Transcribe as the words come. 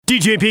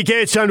DJ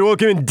PK, it's time to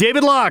welcome in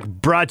David Locke,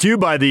 brought to you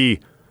by the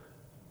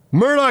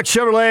Murdoch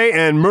Chevrolet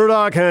and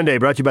Murdoch Hyundai,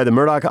 brought to you by the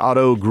Murdoch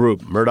Auto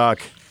Group, Murdoch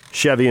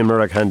Chevy and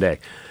Murdoch Hyundai.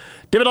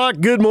 David Locke,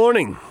 good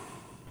morning.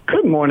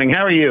 Good morning.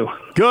 How are you?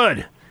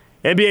 Good.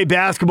 NBA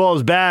basketball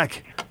is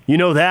back. You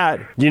know that.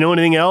 Do you know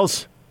anything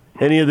else?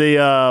 Any of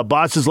the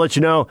bosses let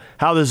you know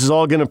how this is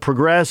all going to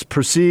progress,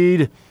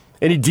 proceed?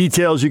 Any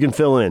details you can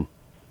fill in?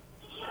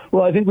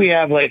 Well, I think we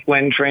have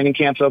when training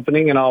camp's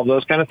opening and all of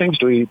those kind of things.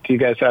 Do you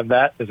guys have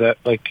that? Is that?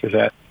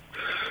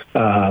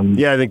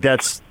 Yeah, I think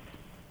that's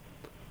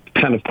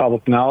kind of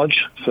public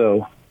knowledge.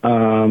 So I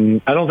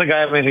don't think I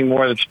have anything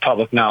more that's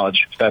public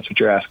knowledge, if that's what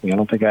you're asking. I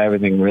don't think I have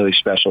anything really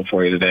special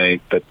for you today.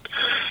 But,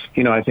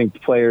 I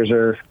think players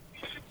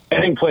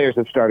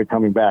have started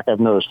coming back. I've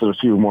noticed that a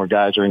few more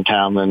guys are in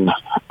town than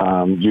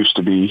used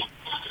to be.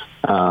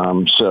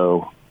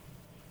 So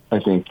I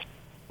think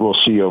we'll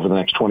see over the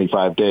next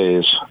 25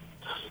 days,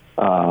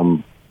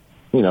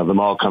 them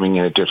all coming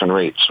in at different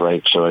rates,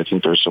 right? So I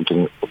think there's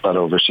something about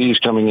overseas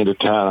coming into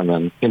town and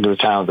then into the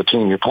town of the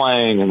team you're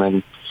playing, and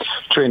then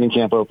training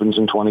camp opens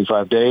in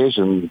 25 days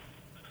and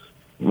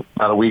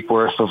about a week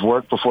worth of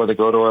work before they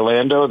go to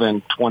Orlando,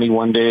 then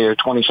 21 day or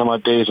 20 some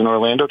odd days in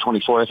Orlando,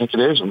 24 I think it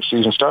is, and the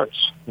season starts.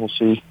 We'll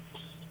see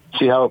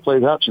how it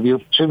plays out.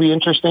 Should be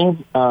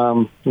interesting.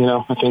 I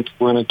think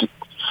we're in an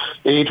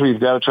age where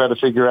you've got to try to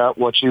figure out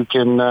what you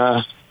can,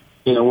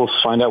 we'll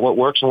find out what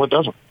works and what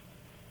doesn't.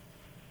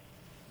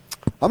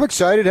 I'm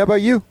excited. How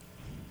about you?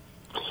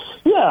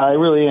 Yeah, I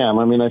really am.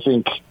 I mean, I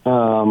think,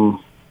 I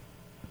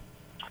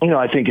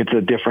think it's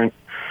a different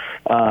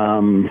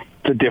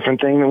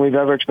thing than we've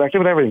ever expected,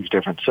 but everything's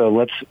different. So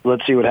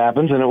let's see what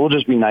happens. And it will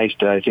just be nice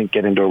to, I think,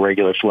 get into a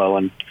regular flow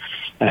and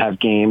have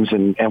games.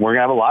 And we're going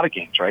to have a lot of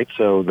games, right?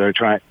 So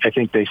I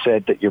think they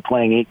said that you're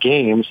playing 8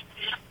 games.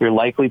 You're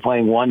likely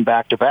playing one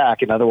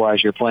back-to-back, and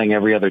otherwise you're playing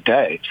every other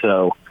day.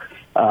 So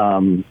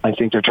I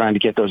think they're trying to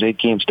get those 8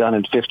 games done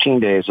in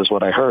 15 days is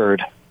what I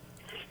heard.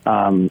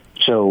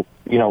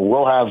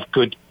 We'll have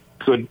good,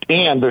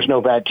 and there's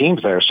no bad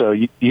teams there. So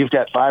you've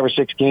got 5 or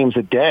 6 games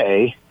a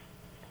day,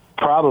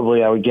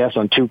 probably, I would guess,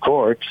 on 2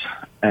 courts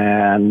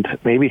and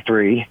maybe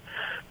 3.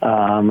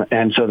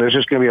 And so there's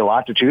just going to be a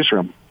lot to choose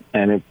from,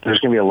 and there's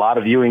going to be a lot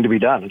of viewing to be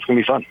done. It's going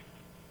to be fun.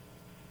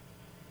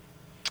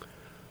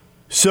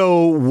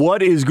 So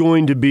what is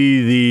going to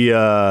be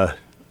the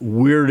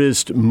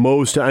weirdest,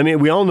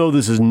 we all know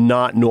this is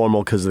not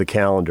normal because of the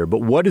calendar, but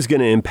what is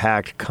going to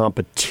impact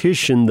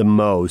competition the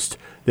most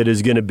that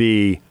is going to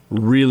be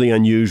really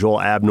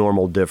unusual,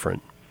 abnormal,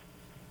 different?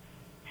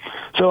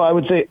 So I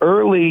would say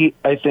early,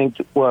 I think,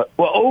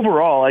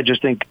 overall, I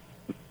just think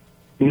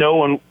no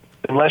one,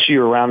 unless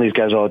you're around these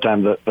guys all the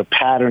time, the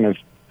pattern of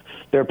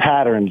their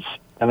patterns,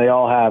 and they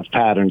all have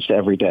patterns to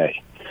every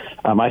day.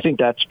 I think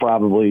that's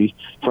probably,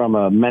 from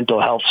a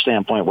mental health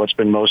standpoint, what's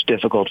been most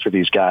difficult for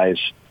these guys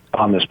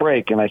on this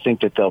break. And I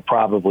think that they'll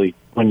probably,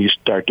 when you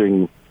start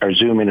doing our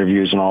Zoom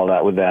interviews and all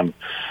that with them,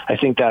 I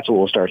think that's what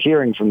we'll start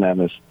hearing from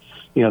them is,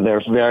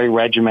 they're very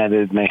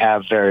regimented and they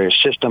have various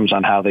systems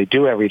on how they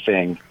do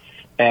everything.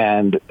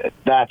 And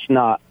that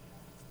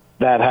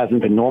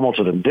hasn't been normal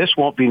to them. This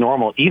won't be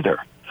normal either.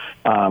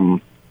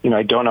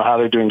 I don't know how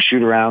they're doing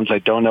shoot-arounds. I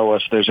don't know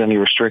if there's any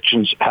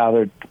restrictions, how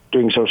they're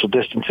doing social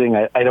distancing.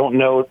 I don't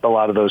know a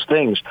lot of those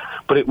things,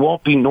 but it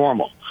won't be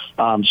normal.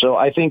 So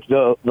I think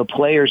the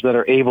players that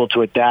are able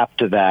to adapt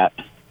to that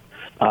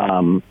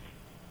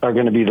are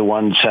going to be the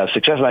ones who have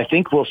success. And I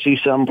think we'll see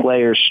some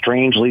players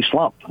strangely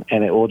slump,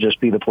 and it will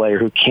just be the player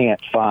who can't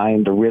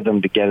find the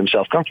rhythm to get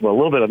himself comfortable. A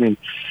little bit. I mean,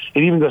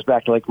 it even goes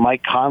back to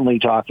Mike Conley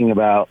talking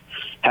about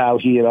how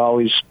he had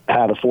always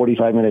had a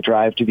 45-minute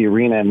drive to the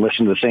arena and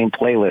listened to the same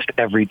playlist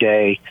every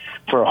day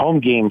for a home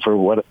game for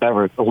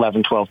whatever,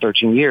 11, 12,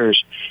 13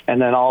 years. And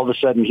then all of a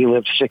sudden he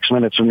lived 6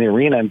 minutes from the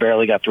arena and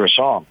barely got through a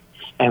song.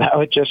 And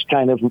how it just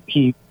kind of,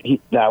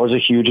 that was a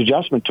huge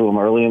adjustment to him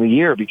early in the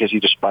year because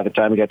he just, by the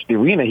time he got to the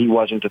arena, he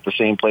wasn't at the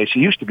same place he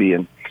used to be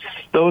in.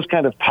 Those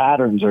kind of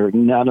patterns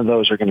none of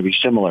those are going to be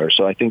similar.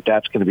 So I think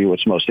that's going to be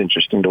what's most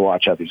interesting to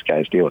watch how these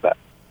guys deal with that.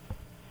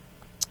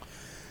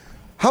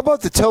 How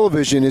about the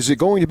television? Is it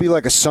going to be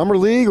like a summer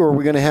league, or are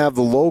we going to have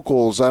the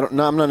locals? I'm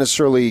not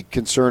necessarily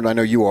concerned. I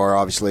know you are,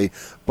 obviously,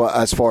 but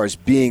as far as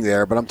being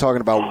there, but I'm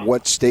talking about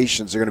what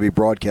stations are going to be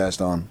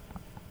broadcast on.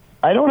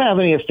 I don't have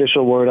any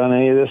official word on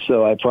any of this,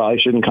 so I probably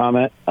shouldn't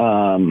comment.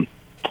 What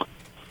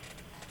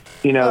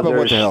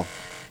the hell?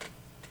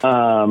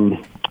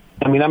 I'm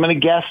going to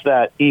guess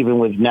that even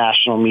with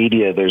national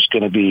media, there's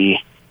going to be,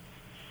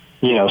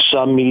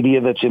 some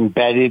media that's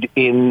embedded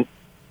in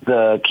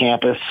the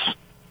campus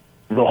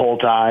the whole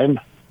time.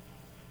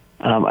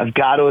 I've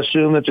got to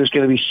assume that there's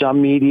going to be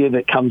some media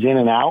that comes in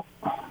and out.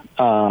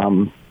 But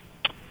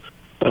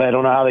I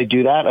don't know how they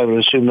do that. I would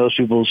assume those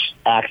people's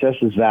access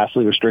is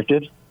vastly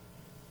restricted.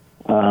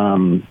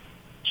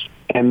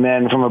 And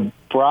then from a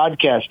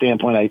broadcast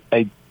standpoint,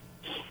 I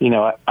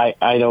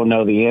don't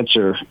know the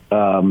answer.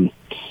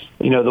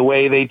 The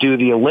way they do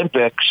the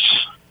Olympics,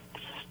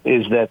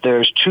 is that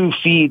there's 2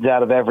 feeds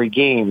out of every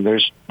game.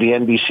 There's the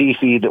NBC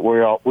feed that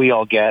we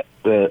all get,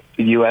 the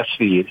U.S.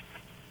 feed,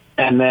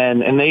 and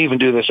they even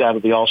do this out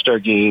of the All-Star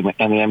game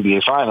and the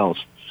NBA Finals.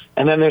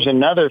 And then there's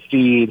another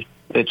feed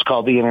that's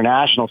called the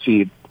international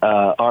feed.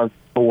 Our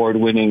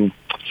award-winning,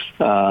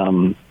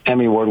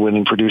 Emmy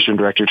award-winning producer and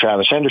director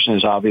Travis Henderson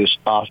is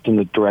often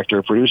the director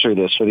or producer of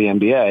this for the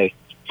NBA.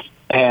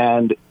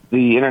 And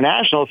the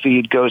international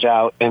feed goes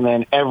out, and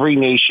then every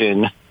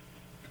nation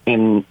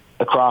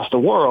across the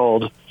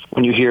world,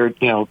 when you hear,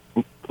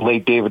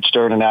 late David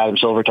Stern and Adam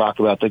Silver talk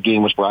about the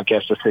game was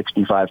broadcast to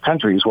 65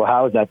 countries. Well,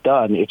 how is that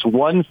done? It's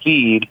one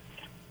feed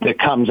that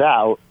comes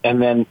out,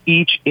 and then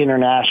each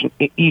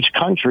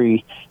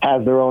country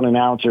has their own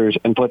announcers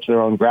and puts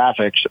their own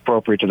graphics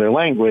appropriate to their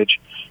language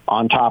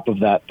on top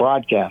of that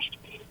broadcast.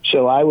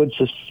 So I would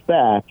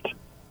suspect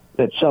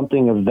that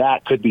something of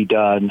that could be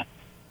done,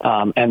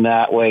 and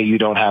that way you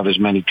don't have as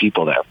many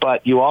people there.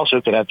 But you also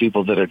could have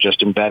people that are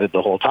just embedded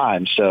the whole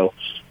time. So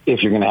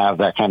if you're going to have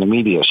that kind of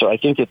media, so I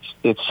think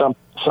it's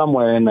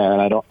somewhere in there,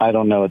 and I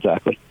don't know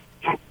exactly.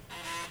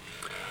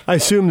 I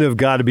assume there've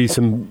got to be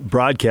some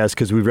broadcasts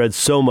because we've read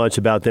so much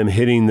about them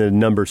hitting the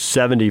number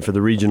 70 for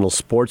the regional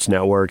sports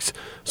networks,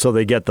 so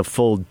they get the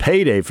full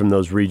payday from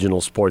those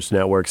regional sports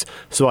networks.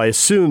 So I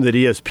assume that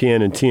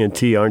ESPN and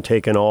TNT aren't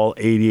taking all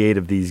 88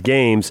 of these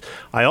games.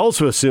 I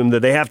also assume that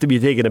they have to be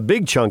taking a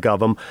big chunk of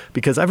them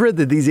because I've read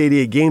that these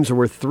 88 games are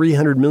worth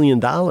 $300 million.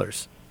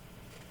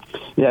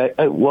 Yeah,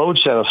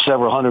 Woj said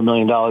several $100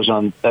 million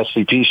on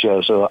SVP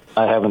show, so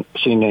I haven't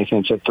seen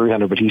anything that said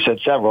 300, but he said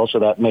several, so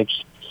that makes...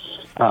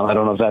 I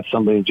don't know if that's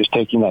somebody just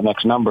taking that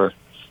next number.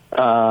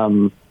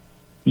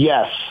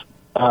 Yes.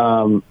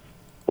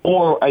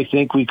 Or I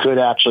think we could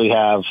actually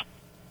have,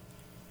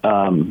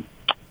 I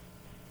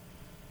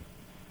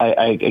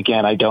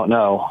don't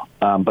know.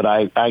 But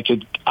I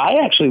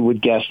actually would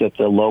guess that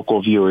the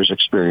local viewers'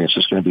 experience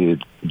is going to be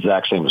the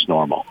exact same as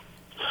normal.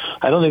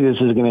 I don't think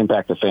this is going to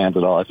impact the fans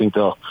at all. I think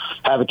they'll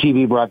have a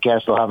TV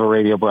broadcast, they'll have a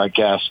radio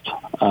broadcast.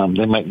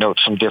 They might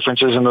note some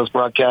differences in those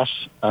broadcasts.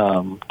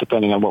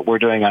 Depending on what we're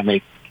doing, I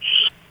may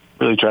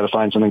really try to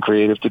find something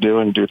creative to do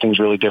and do things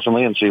really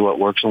differently and see what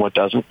works and what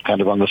doesn't,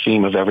 kind of on the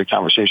theme of every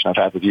conversation I've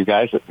had with you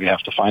guys, that we have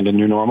to find a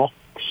new normal.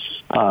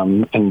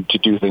 And to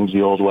do things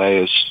the old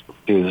way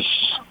is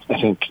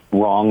I think,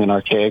 wrong and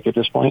archaic at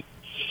this point.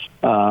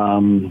 So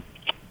I'm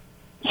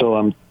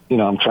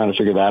trying to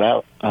figure that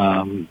out.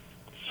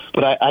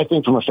 But I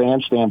think from a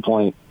fan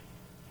standpoint,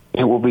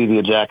 it will be the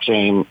exact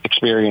same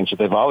experience that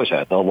they've always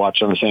had. They'll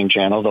watch on the same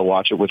channel. They'll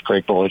watch it with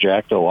Craig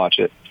Bolajak. They'll watch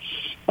it,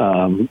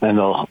 and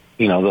they'll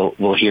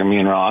hear me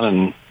and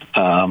Ron,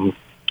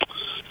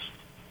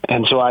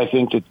 and so I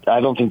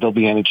don't think there'll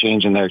be any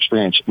change in their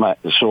experience.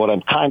 So what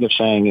I'm kind of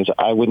saying is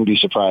I wouldn't be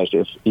surprised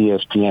if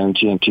ESPN and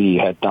TNT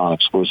had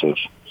non-exclusive,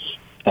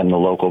 and the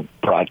local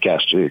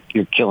broadcast. You're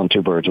killing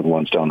 2 birds with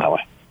 1 stone that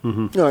way.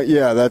 Mm-hmm.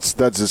 Yeah,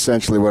 that's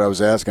essentially what I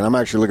was asking. I'm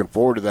actually looking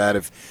forward to that.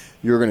 If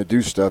you're going to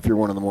do stuff, you're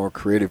one of the more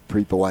creative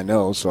people I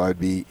know, so I'd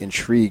be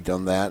intrigued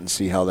on that and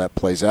see how that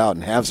plays out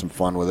and have some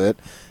fun with it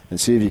and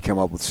see if you come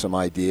up with some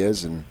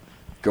ideas and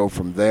go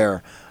from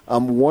there.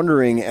 I'm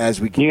wondering as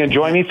we... You going to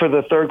join me for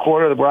the third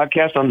quarter of the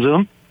broadcast on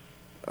Zoom?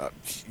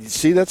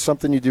 See, that's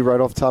something you do right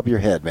off the top of your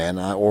head, man.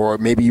 Or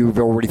maybe you've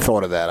already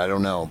thought of that. I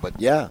don't know. But,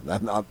 yeah,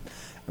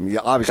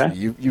 obviously okay.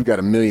 You've got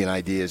a million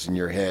ideas in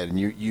your head, and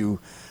you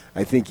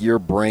I think your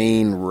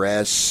brain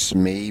rests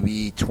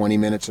maybe 20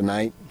 minutes a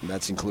night.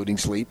 That's including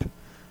sleep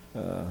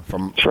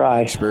from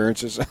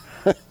experiences.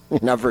 You're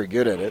not very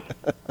good at it.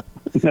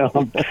 No,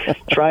 I'm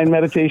trying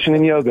meditation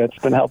and yoga. It's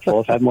been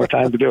helpful. I've had more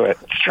time to do it.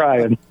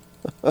 Trying.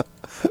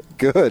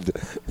 Good,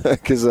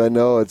 because I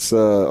know it's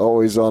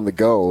always on the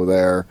go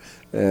there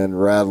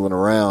and rattling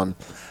around.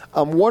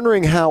 I'm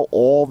wondering how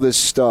all this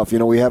stuff,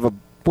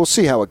 we'll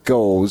see how it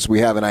goes. We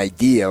have an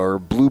idea or a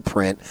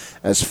blueprint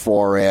as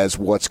far as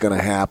what's going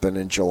to happen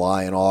in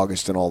July and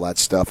August and all that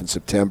stuff in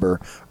September,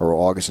 or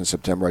August and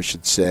September, I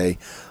should say.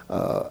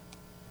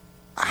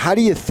 How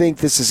do you think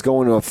this is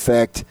going to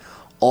affect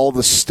all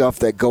the stuff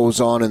that goes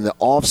on in the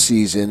off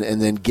season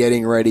and then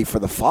getting ready for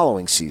the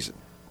following season?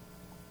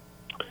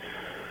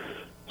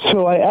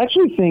 So I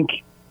actually think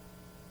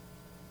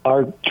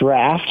our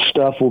draft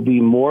stuff will be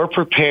more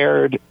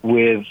prepared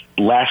with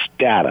less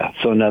data.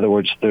 So in other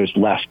words, there's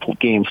less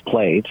games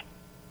played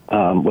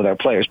with our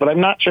players. But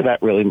I'm not sure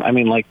that really,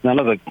 none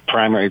of the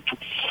primary,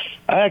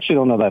 I actually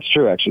don't know that's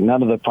true, actually.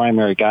 None of the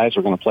primary guys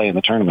were going to play in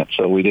the tournament,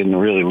 so we didn't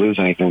really lose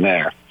anything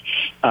there.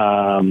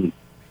 And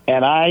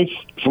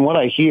from what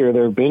I hear,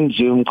 there have been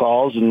Zoom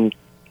calls and,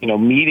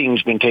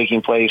 meetings been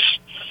taking place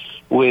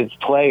with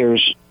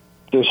players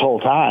this whole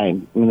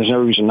time. There's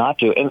no reason not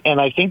to.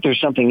 And I think there's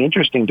something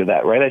interesting to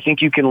that, right? I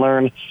think you can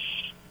learn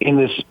in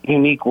this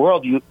unique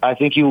world. I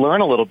think you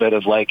learn a little bit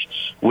of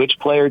which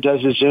player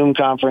does a Zoom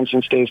conference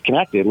and stays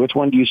connected. Which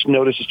one do you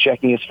notice is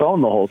checking his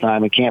phone the whole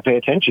time and can't pay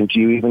attention to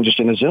you even just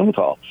in a Zoom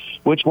call?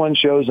 Which one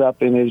shows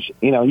up and is,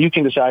 you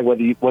can decide what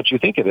you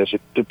think of this.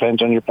 It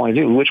depends on your point of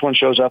view. Which one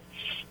shows up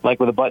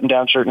with a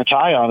button-down shirt and a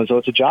tie on as though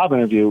it's a job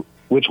interview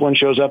Which one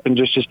shows up in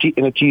just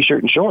in a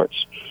T-shirt and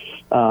shorts?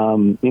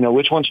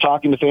 Which one's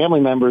talking to family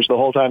members the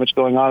whole time it's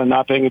going on and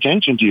not paying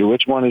attention to you?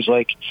 Which one is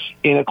like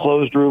in a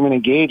closed room and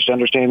engaged,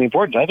 understanding the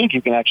importance? I think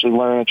you can actually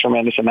learn a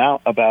tremendous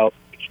amount on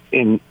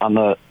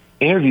the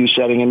interview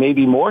setting, and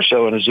maybe more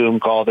so in a Zoom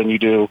call than you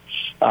do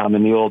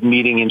in the old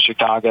meeting in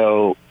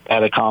Chicago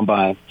at a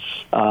combine.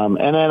 And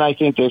then I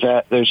think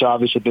there's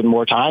obviously been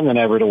more time than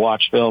ever to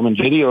watch film and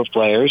video of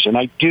players. And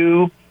I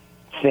do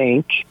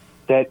think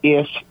that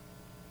if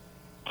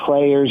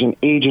players and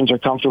agents are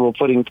comfortable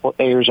putting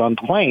players on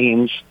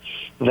planes,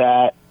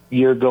 that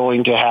you're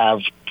going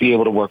to be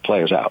able to work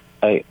players out.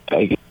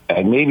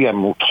 Maybe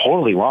I'm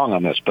totally wrong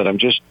on this, but I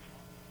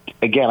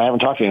haven't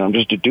talked to you. I'm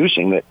just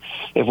deducing that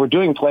if we're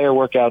doing player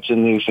workouts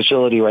in the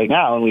facility right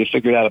now and we've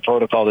figured out a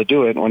protocol to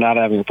do it and we're not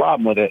having a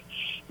problem with it,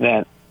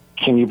 then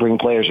can you bring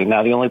players in?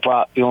 Now, the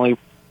only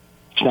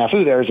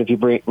snafu there is if you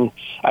bring,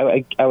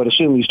 I would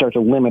assume you start to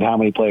limit how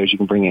many players you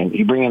can bring in.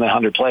 You bring in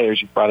 100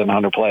 players, you've brought in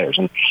 100 players.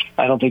 And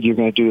I don't think you're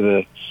going to do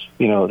the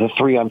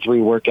 3-on-3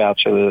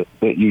 workouts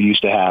that you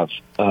used to have.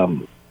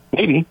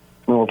 Maybe.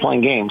 I mean, we're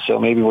playing games, so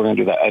maybe we're going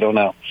to do that. I don't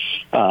know.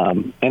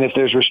 And if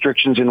there's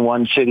restrictions in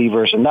one city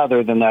versus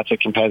another, then that's a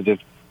competitive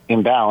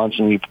imbalance,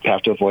 and you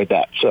have to avoid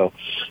that. So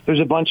there's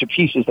a bunch of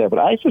pieces there. But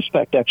I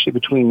suspect actually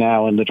between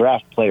now and the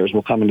draft, players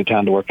will come into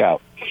town to work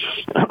out.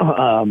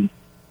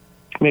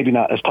 Maybe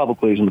not as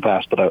publicly as in the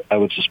past, but I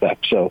would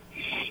suspect. So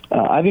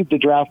I think the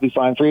draft will be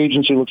fine. Free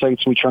agency looks like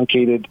it's going to be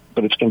truncated,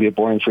 but it's going to be a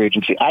boring free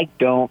agency.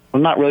 I'm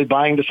not really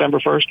buying December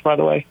 1st, by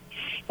the way.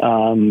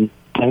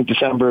 I think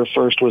December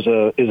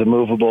 1st is a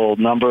movable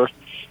number.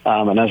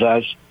 And as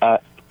I've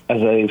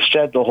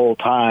said the whole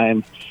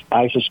time,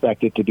 I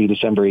suspect it to be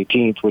December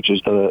 18th, which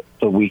is the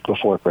week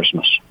before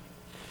Christmas.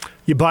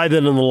 You buy that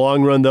in the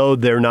long run, though,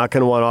 they're not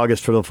going to want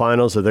August for the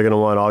finals, or they're going to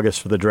want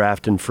August for the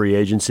draft and free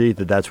agency,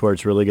 that's where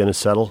it's really going to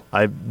settle.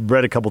 I've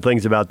read a couple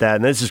things about that,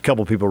 and there's just a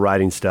couple people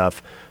writing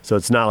stuff, so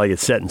it's not like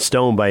it's set in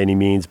stone by any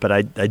means, but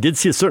I did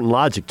see a certain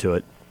logic to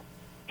it.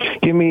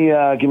 Give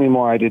me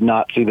more. I did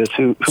not see this.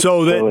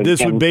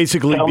 This would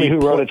basically tell me who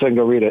wrote it so I can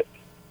go read it.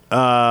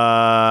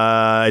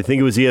 I think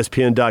it was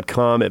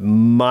ESPN.com. It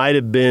might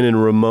have been in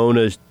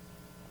Ramona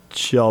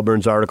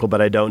Shelburne's article,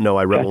 but I don't know.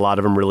 I read a lot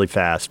of them really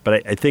fast,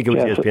 but I think it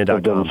was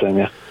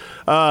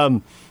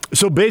ESPN.com.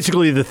 So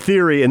basically the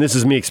theory, and this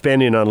is me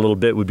expanding on a little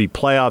bit, would be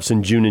playoffs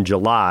in June and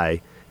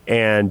July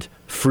and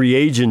free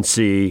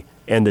agency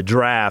and the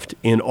draft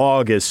in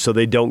August so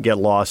they don't get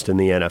lost in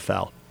the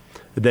NFL.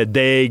 That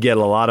they get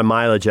a lot of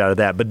mileage out of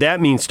that. But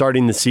that means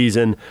starting the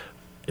season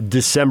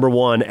December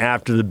 1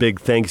 after the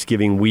big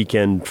Thanksgiving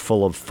weekend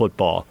full of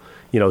football.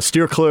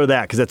 Steer clear of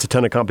that because that's a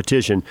ton of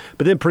competition.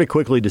 But then pretty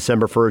quickly,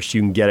 December 1st,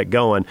 you can get it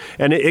going.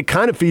 And it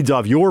kind of feeds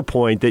off your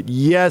point that,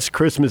 yes,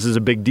 Christmas is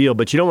a big deal,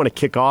 but you don't want to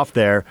kick off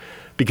there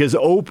because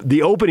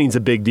the opening's a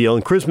big deal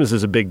and Christmas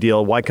is a big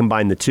deal. Why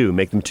combine the two?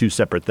 Make them two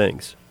separate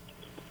things.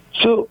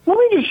 So let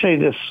me just say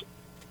this.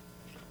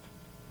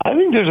 I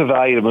think there's a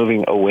value to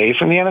moving away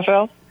from the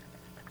NFL.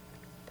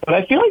 But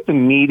I feel like the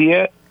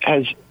media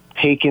has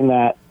taken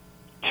that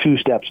 2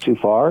 steps too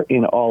far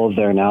in all of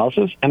their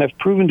analysis and have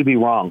proven to be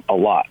wrong a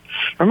lot.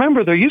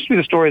 Remember, there used to be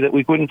the story that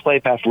we couldn't play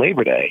past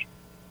Labor Day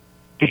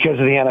because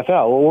of the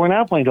NFL. Well, we're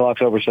now playing till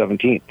October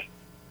 17th,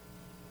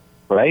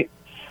 right?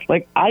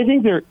 Like, I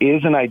think there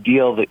is an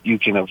ideal that you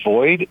can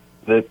avoid,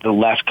 that the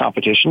less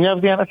competition you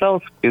have in the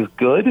NFL is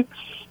good,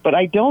 but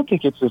I don't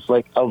think it's just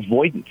like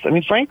avoidance. I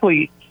mean,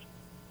 frankly,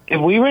 if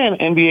we ran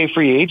NBA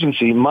free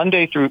agency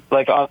Monday through,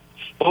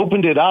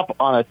 opened it up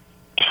on a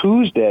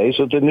Tuesday,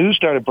 so the news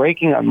started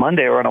breaking on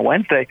Monday or on a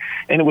Wednesday,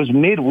 and it was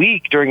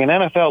midweek during an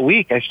NFL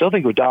week, I still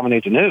think it would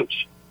dominate the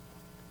news.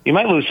 You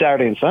might lose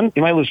Saturday and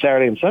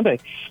Sunday,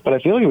 but I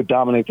feel like it would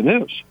dominate the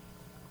news.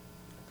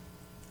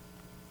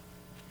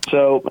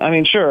 So, I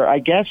mean, sure, I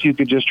guess you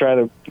could just try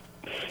to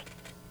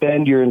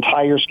bend your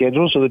entire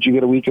schedule so that you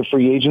get a week of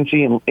free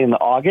agency in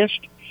August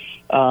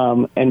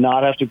and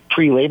not have to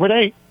pre-Labor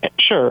Day.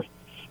 Sure.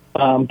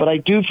 But I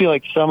do feel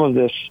like some of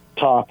this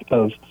talk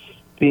of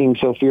being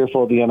so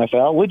fearful of the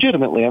NFL,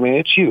 legitimately, I mean,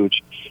 it's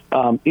huge,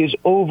 is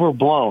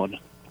overblown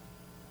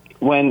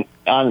and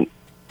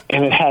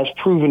it has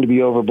proven to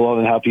be overblown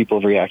in how people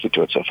have reacted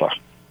to it so far.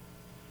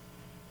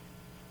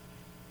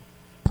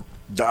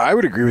 I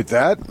would agree with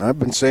that. I've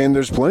been saying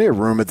there's plenty of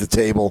room at the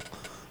table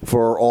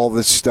for all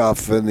this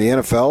stuff in the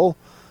NFL.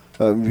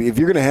 If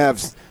you're going to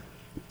have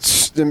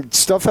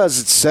stuff has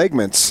its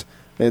segments,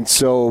 and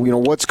so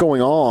what's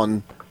going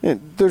on.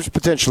 There's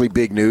potentially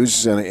big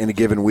news in a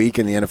given week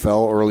in the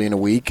NFL early in a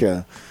week,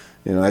 as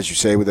you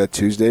say with that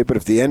Tuesday. But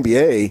if the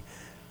NBA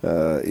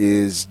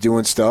is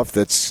doing stuff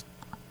that's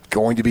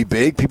going to be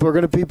big, people are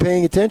going to be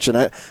paying attention.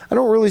 I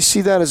don't really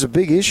see that as a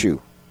big issue.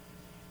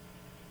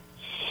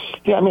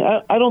 Yeah, I mean,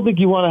 I don't think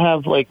you want to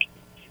have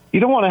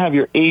you don't want to have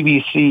your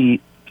ABC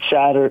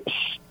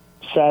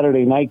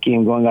Saturday night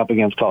game going up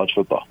against college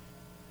football.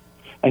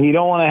 And you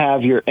don't want to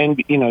have your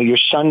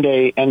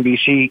Sunday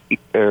NBC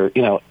or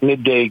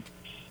midday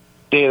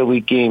day of the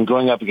week game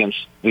going up against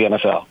the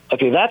NFL.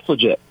 Okay, that's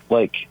legit.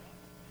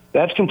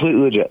 That's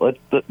completely legit.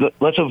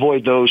 Let's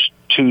avoid those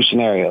two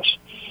scenarios.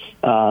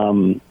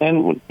 And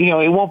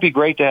it won't be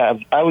great to have.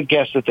 I would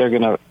guess that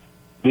the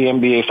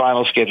NBA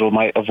final schedule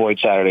might avoid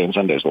Saturday and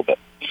Sundays a little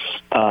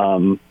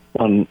bit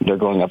when they're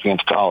going up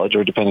against college,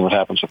 or depending what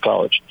happens with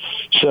college.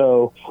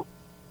 So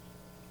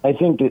I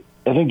think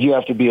you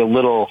have to be a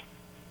little,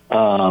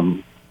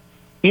 you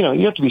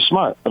have to be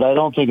smart, but I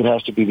don't think it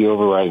has to be the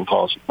overriding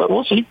policy. But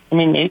we'll see.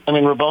 I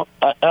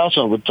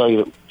also would tell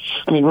you that,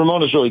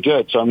 Ramona's really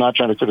good, so I'm not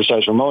trying to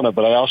criticize Ramona,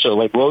 but I also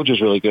like Woj is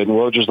really good, and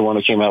Woj is the one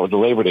who came out with the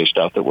Labor Day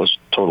stuff that was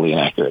totally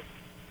inaccurate.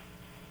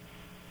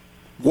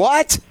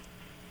 What?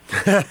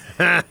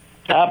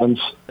 Happens.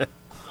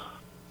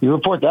 You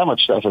report that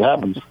much stuff, it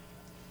happens.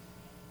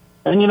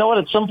 And you know what?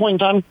 At some point in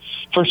time,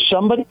 for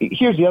somebody,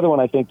 here's the other one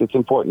I think that's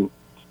important.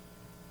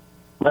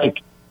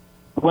 Like,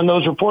 when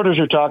those reporters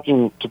are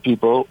talking to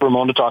people,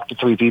 Ramona talked to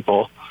 3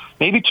 people,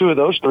 maybe 2 of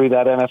those 3,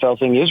 that NFL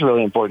thing is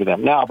really important to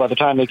them. Now, by the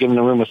time they get in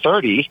the room with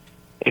 30,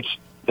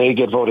 they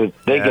get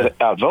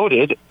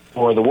outvoted,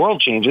 or the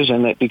world changes,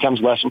 and it becomes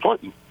less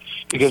important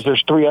because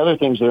there's 3 other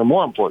things that are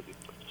more important.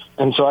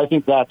 And so I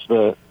think that's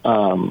the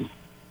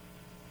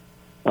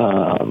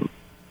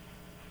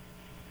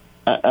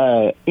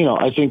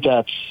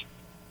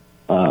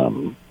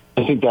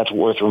I think that's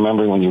worth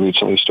remembering when you read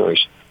some of these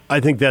stories. I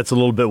think that's a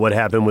little bit what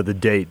happened with the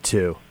date,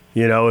 too.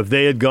 If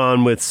they had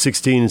gone with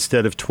 16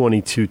 instead of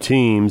 22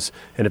 teams,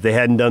 and if they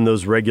hadn't done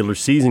those regular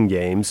season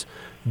games,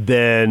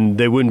 then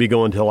they wouldn't be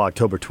going until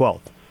October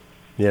 12th.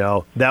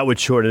 That would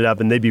shorten it up,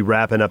 and they'd be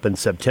wrapping up in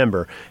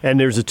September. And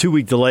there's a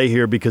 2-week delay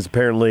here because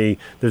apparently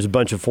there's a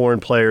bunch of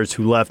foreign players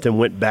who left and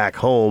went back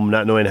home,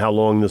 not knowing how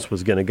long this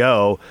was going to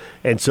go.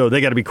 And so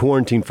they got to be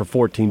quarantined for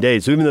 14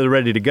 days. So even though they're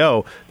ready to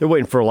go, they're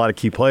waiting for a lot of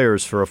key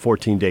players for a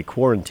 14-day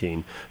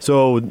quarantine.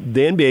 So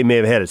the NBA may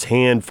have had its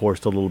hand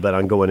forced a little bit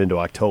on going into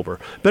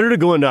October. Better to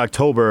go into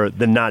October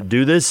than not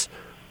do this,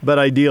 but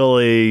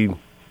ideally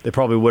they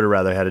probably would have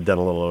rather had it done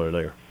a little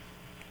earlier.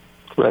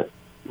 Right.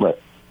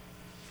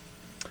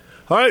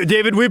 All right,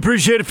 David, we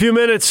appreciate a few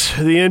minutes.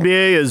 The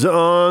NBA is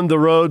on the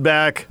road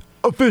back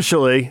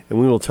officially, and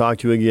we will talk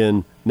to you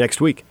again next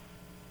week.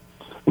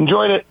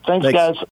 Enjoyed it. Thanks, guys.